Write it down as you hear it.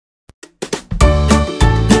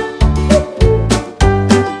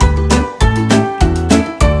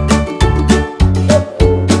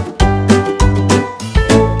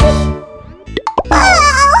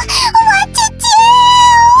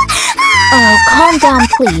calm down,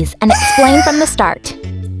 please, and explain from the start.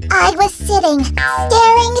 I was sitting,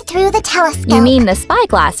 staring through the telescope. You mean the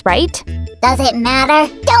spyglass, right? Does it matter?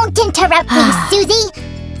 Don't interrupt me, Susie!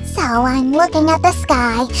 So I'm looking at the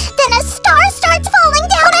sky, then a star starts falling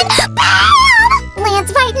down and BAM!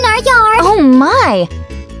 Lands right in our yard! Oh my!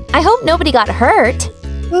 I hope nobody got hurt.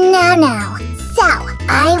 No. So,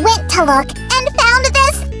 I went to look and found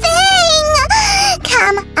this thing!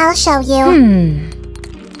 Come, I'll show you.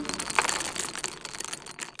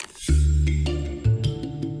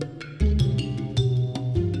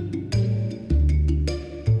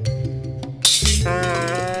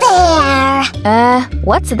 There!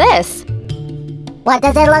 What's this? What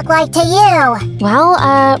does it look like to you? Well,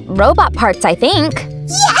 robot parts, I think.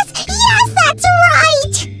 Yes, that's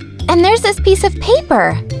right! And there's this piece of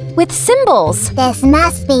paper with symbols. This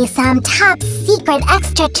must be some top secret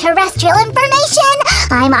extraterrestrial information!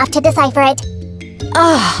 I'm off to decipher it.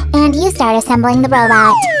 Ugh. And you start assembling the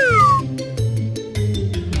robot.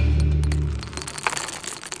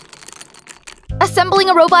 Assembling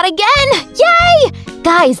a robot again! Yay!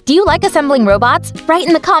 Guys, do you like assembling robots? Write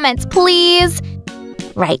in the comments, please!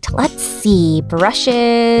 Right, let's see.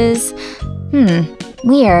 Brushes.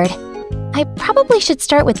 Weird. I probably should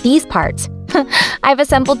start with these parts. I've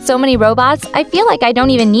assembled so many robots, I feel like I don't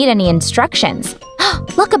even need any instructions.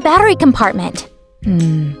 Look, a battery compartment.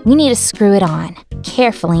 We need to screw it on.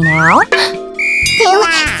 Carefully now. Sue,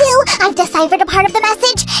 I've deciphered a part of the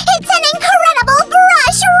message. It's an incredible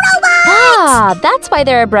brush robot! Ah, that's why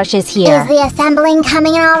there are brushes here. Is the assembling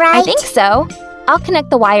coming all right? I think so. I'll connect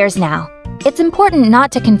the wires now. It's important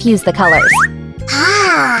not to confuse the colors.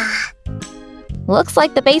 Looks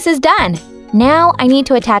like the base is done. Now I need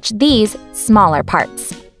to attach these smaller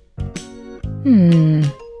parts.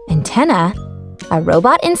 Antenna? A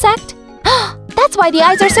robot insect? That's why the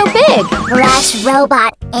eyes are so big! Brush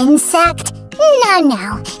robot insect?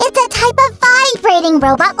 No. It's a type of vibrating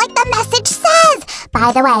robot like the message says.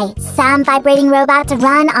 By the way, some vibrating robots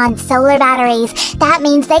run on solar batteries. That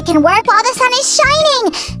means they can work while the sun is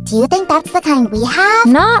shining. Do you think that's the kind we have?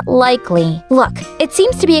 Not likely. Look, it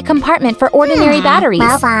seems to be a compartment for ordinary batteries.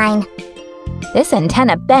 Well, fine. This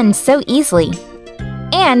antenna bends so easily.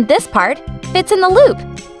 And this part fits in the loop.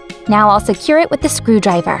 Now I'll secure it with the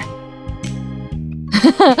screwdriver.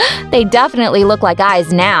 They definitely look like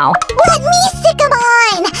eyes now. Let me stick them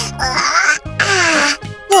on!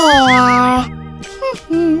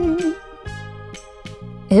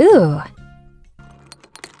 There. Ooh.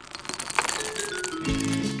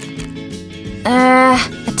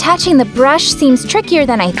 Attaching the brush seems trickier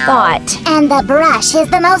than I thought. And the brush is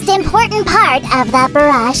the most important part of the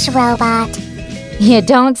brush robot. You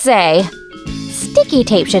don't say. Sticky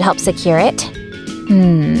tape should help secure it.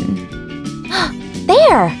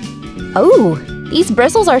 There! Oh, these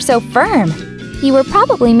bristles are so firm. You were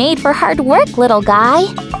probably made for hard work, little guy.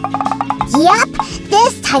 Yep,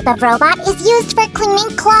 this type of robot is used for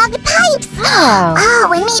cleaning clogged pipes.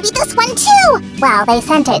 Oh, and maybe this one too. Well, they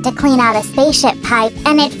sent it to clean out a spaceship pipe,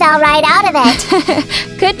 and it fell right out of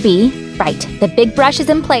it. Could be. Right, the big brush is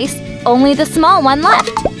in place. Only the small one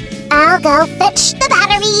left. I'll go fetch the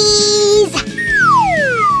batteries.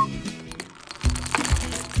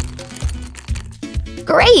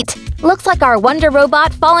 Great! Looks like our wonder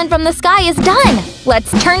robot fallen from the sky is done.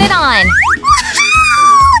 Let's turn it on.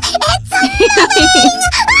 It's amazing!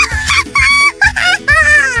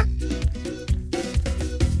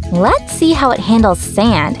 Let's see how it handles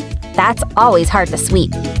sand. That's always hard to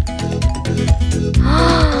sweep.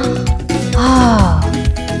 Oh.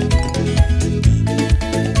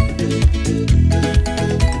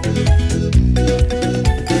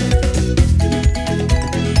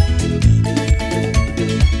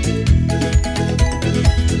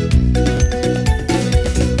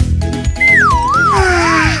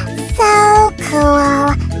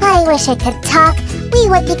 I wish it could talk. We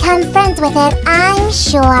would become friends with it, I'm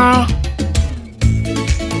sure.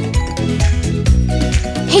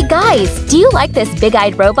 Hey guys, do you like this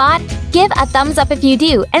big-eyed robot? Give a thumbs up if you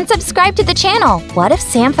do, and subscribe to the channel. What if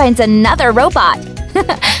Sam finds another robot?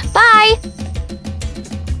 Bye!